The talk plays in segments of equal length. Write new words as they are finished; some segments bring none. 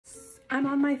I'm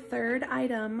on my third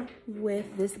item with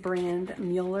this brand,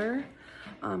 Mueller,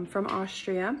 from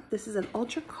Austria. This is an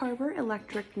Ultra-Carver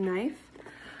electric knife.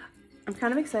 I'm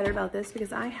kind of excited about this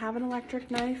because I have an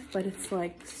electric knife, but it's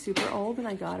like super old and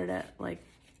I got it at like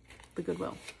the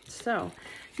Goodwill. So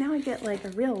now I get like a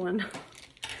real one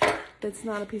that's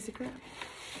not a piece of crap.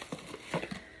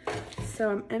 So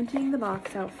I'm emptying the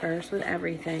box out first with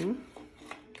everything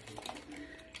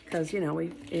because, you know,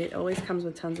 it always comes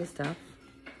with tons of stuff.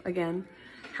 Again,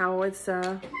 how it's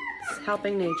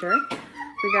helping nature.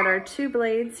 We got our 2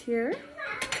 blades here.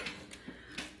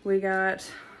 We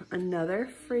got another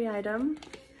free item.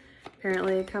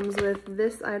 Apparently it comes with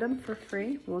this item for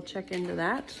free. We'll check into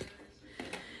that.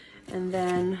 And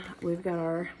then we've got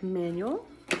our manual.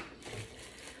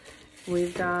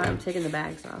 We've got, I'm taking the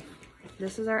bags off.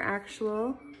 This is our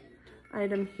actual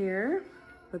item here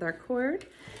with our cord.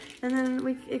 And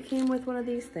then it came with one of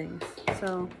these things.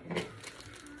 So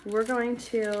we're going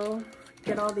to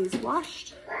get all these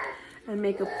washed and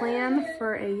make a plan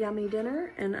for a yummy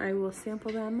dinner, and I will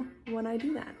sample them when I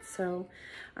do that. So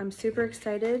I'm super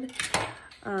excited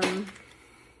to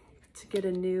get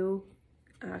a new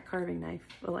carving knife,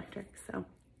 electric, so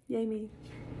yay me.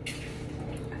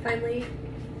 I finally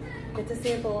get to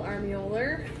sample our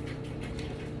Mueller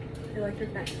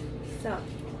electric knife. So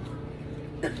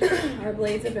our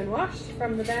blades have been washed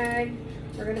from the bag.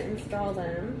 We're gonna install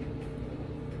them.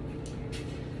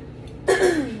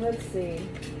 Let's see.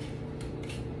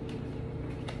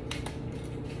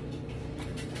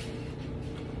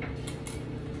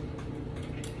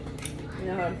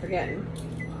 No, I'm forgetting.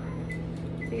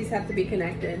 These have to be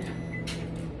connected.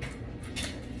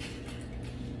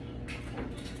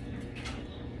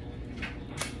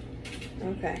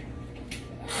 Okay.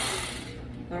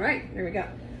 All right, there we go.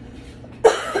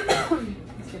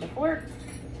 Let's get a fork.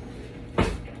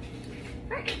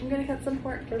 Alright, I'm gonna cut some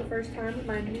pork for the first time with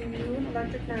my new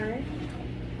electric knife.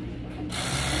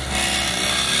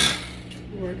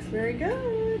 Works very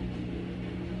good.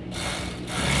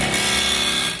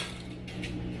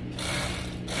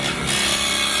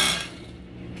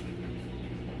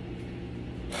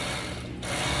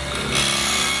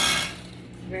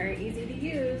 It's very easy to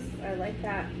use. I like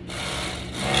that.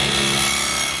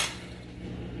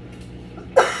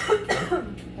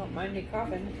 Don't mind me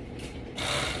coughing.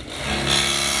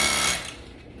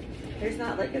 There's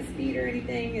not like a speed or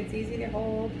anything. It's easy to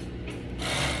hold.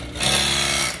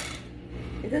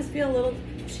 It does feel a little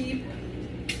cheap.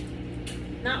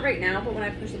 Not right now, but when I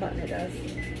push the button, it does.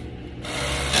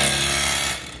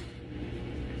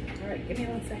 All right, give me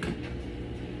 1 second.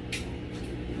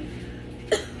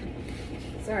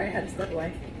 Sorry, I had to step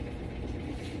away.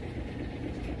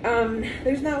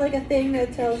 There's not like a thing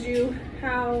that tells you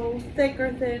how thick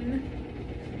or thin.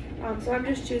 So I'm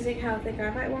just choosing how thick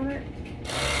I might want it.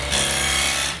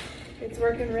 It's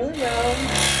working really well.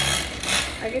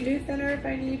 I can do thinner if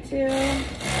I need to.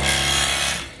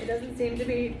 It doesn't seem to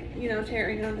be, you know,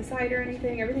 tearing on the side or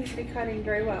anything. Everything's been cutting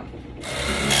very well.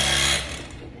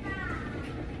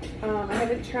 I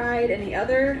haven't tried any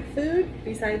other food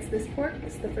besides this pork.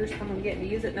 This is the first time I'm getting to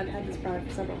use it, and I've had this product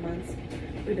for several months.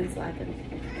 We've been slacking.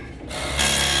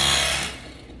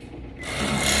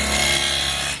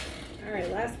 All right,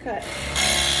 last cut.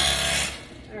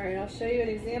 All right, I'll show you an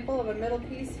example of a middle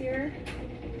piece here.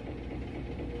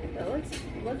 That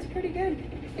looks pretty good.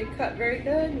 It cut very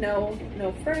good. No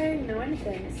fraying, no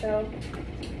anything. So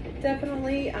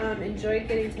definitely enjoyed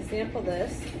getting to sample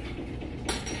this.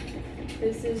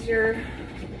 This is your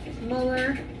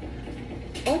Mueller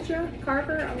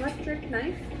Ultra-Carver electric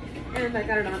knife, and I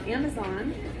got it on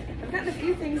Amazon. I've gotten a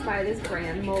few things by this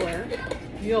brand,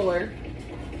 Mueller.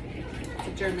 It's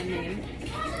a German name.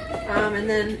 And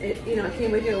then it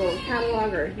came with your little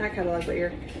catalog, or not catalog, but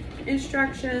your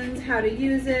instructions, how to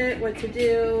use it, what to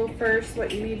do first,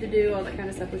 what you need to do, all that kind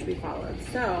of stuff, which we followed.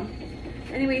 So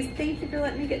anyways, thank you for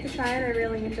letting me get to try it. I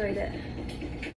really enjoyed it.